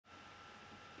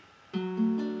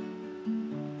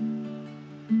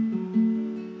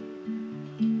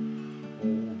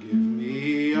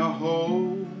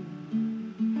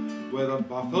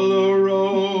buffalo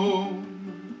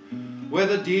roam, where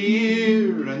the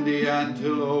deer and the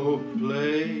antelope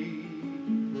play,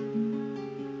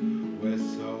 where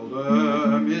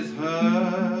seldom is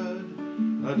heard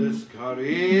a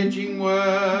discouraging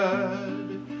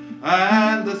word,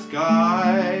 and the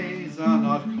skies are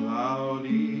not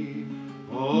cloudy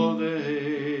all day.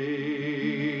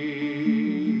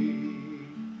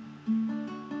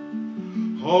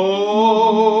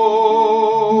 Home,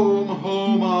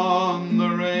 home on the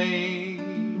range,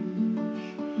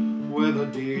 where the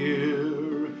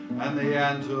deer and the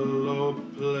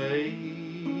antelope play,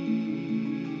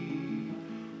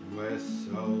 where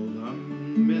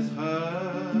seldom is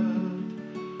heard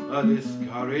a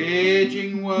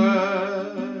discouraging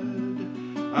word,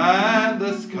 and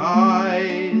the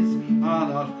skies are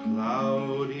not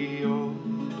cloudy all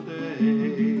day.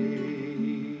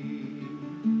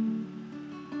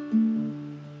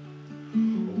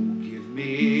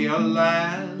 A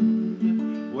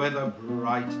land where the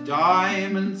bright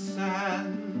diamond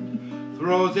sand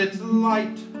throws its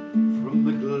light from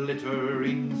the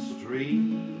glittering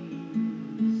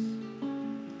streams,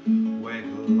 where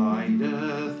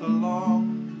glideth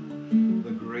along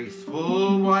the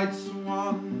graceful white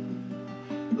swan,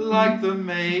 like the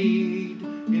maid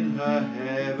in her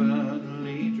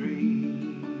heavenly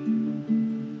dreams.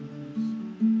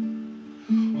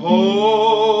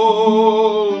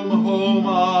 Home, home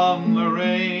on the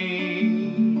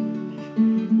range,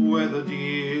 where the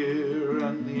deer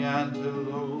and the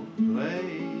antelope play,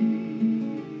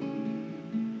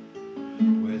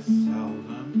 where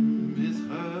seldom is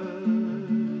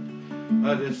heard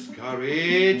a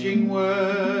discouraging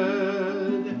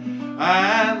word,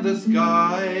 and the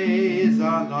skies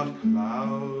are not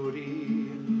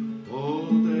cloudy all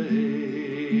day.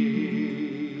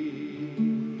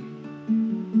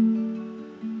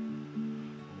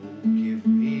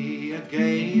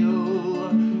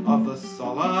 Of the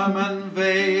Solomon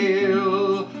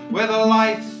Vale, where the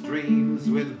life streams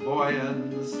with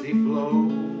buoyancy flow,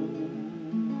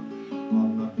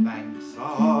 on the banks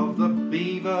of the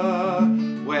Beaver,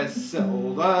 where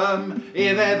seldom,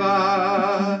 if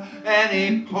ever,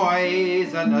 any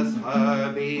poisonous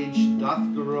herbage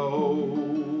doth grow.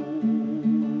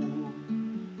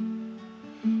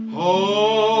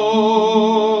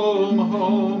 Home,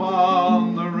 home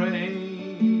on the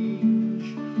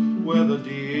range, where the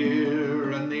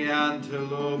deer and the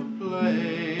antelope play,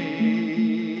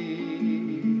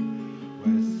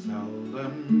 where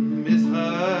seldom is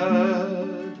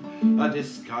heard a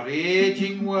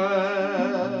discouraging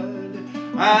word,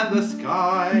 and the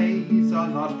skies are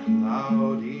not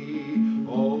cloudy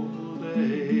all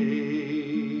day.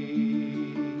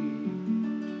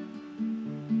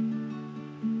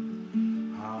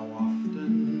 How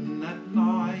often at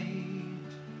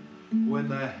night, when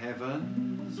the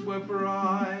heavens were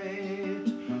bright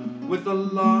with the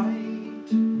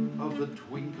light of the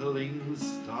twinkling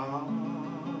stars,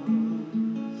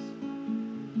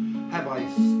 have I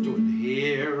stood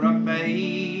here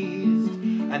amazed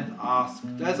and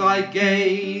asked as I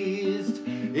gazed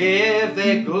if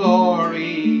their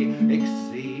glory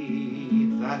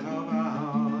exceed that of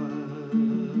ours.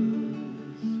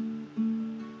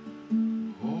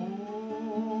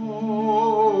 Home,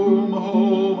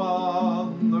 home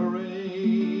on the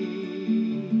range,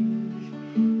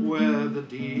 where the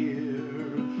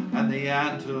deer and the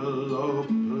antelope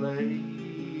play,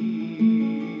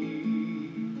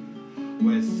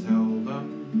 where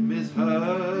seldom is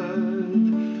heard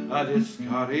a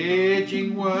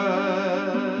discouraging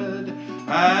word,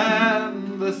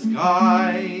 and the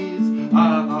skies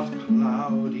are not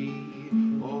cloudy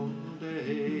all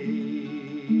day.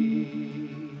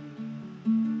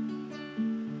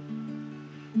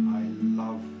 I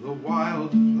love the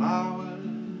wild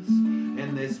flowers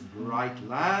in this bright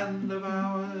land of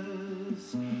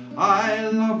ours. I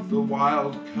love the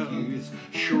wild curlew's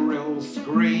shrill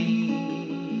scream,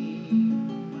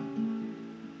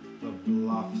 the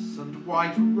bluffs and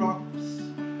white rocks,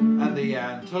 and the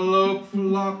antelope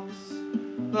flocks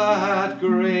that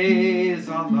graze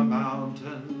on the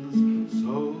mountains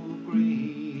so green.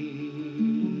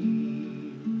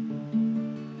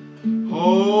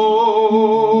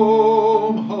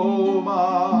 Home, home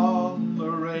on the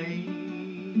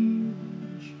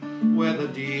range, where the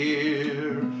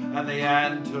deer and the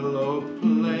antelope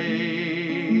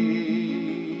play,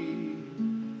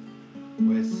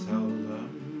 where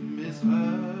seldom is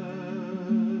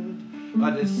heard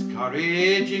a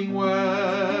discouraging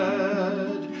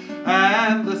word,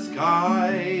 and the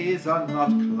skies are not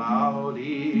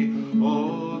cloudy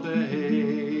all day.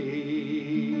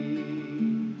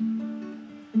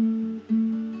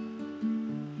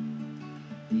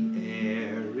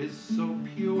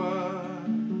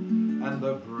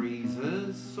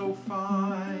 breezes so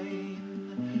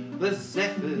fine, the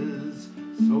zephyrs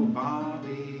so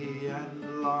balmy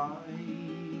and light,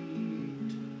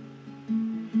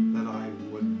 that I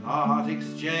would not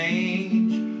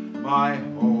exchange my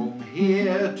home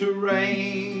here to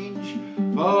range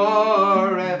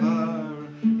forever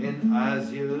in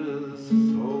azures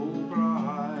so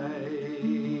bright.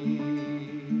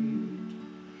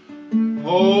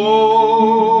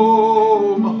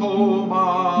 Home, home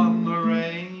on the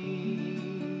range,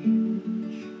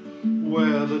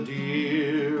 where the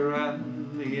deer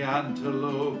and the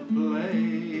antelope play,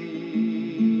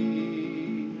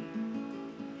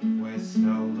 where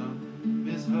seldom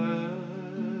is heard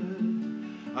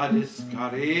a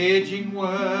discouraging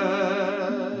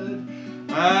word,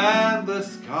 and the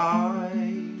sky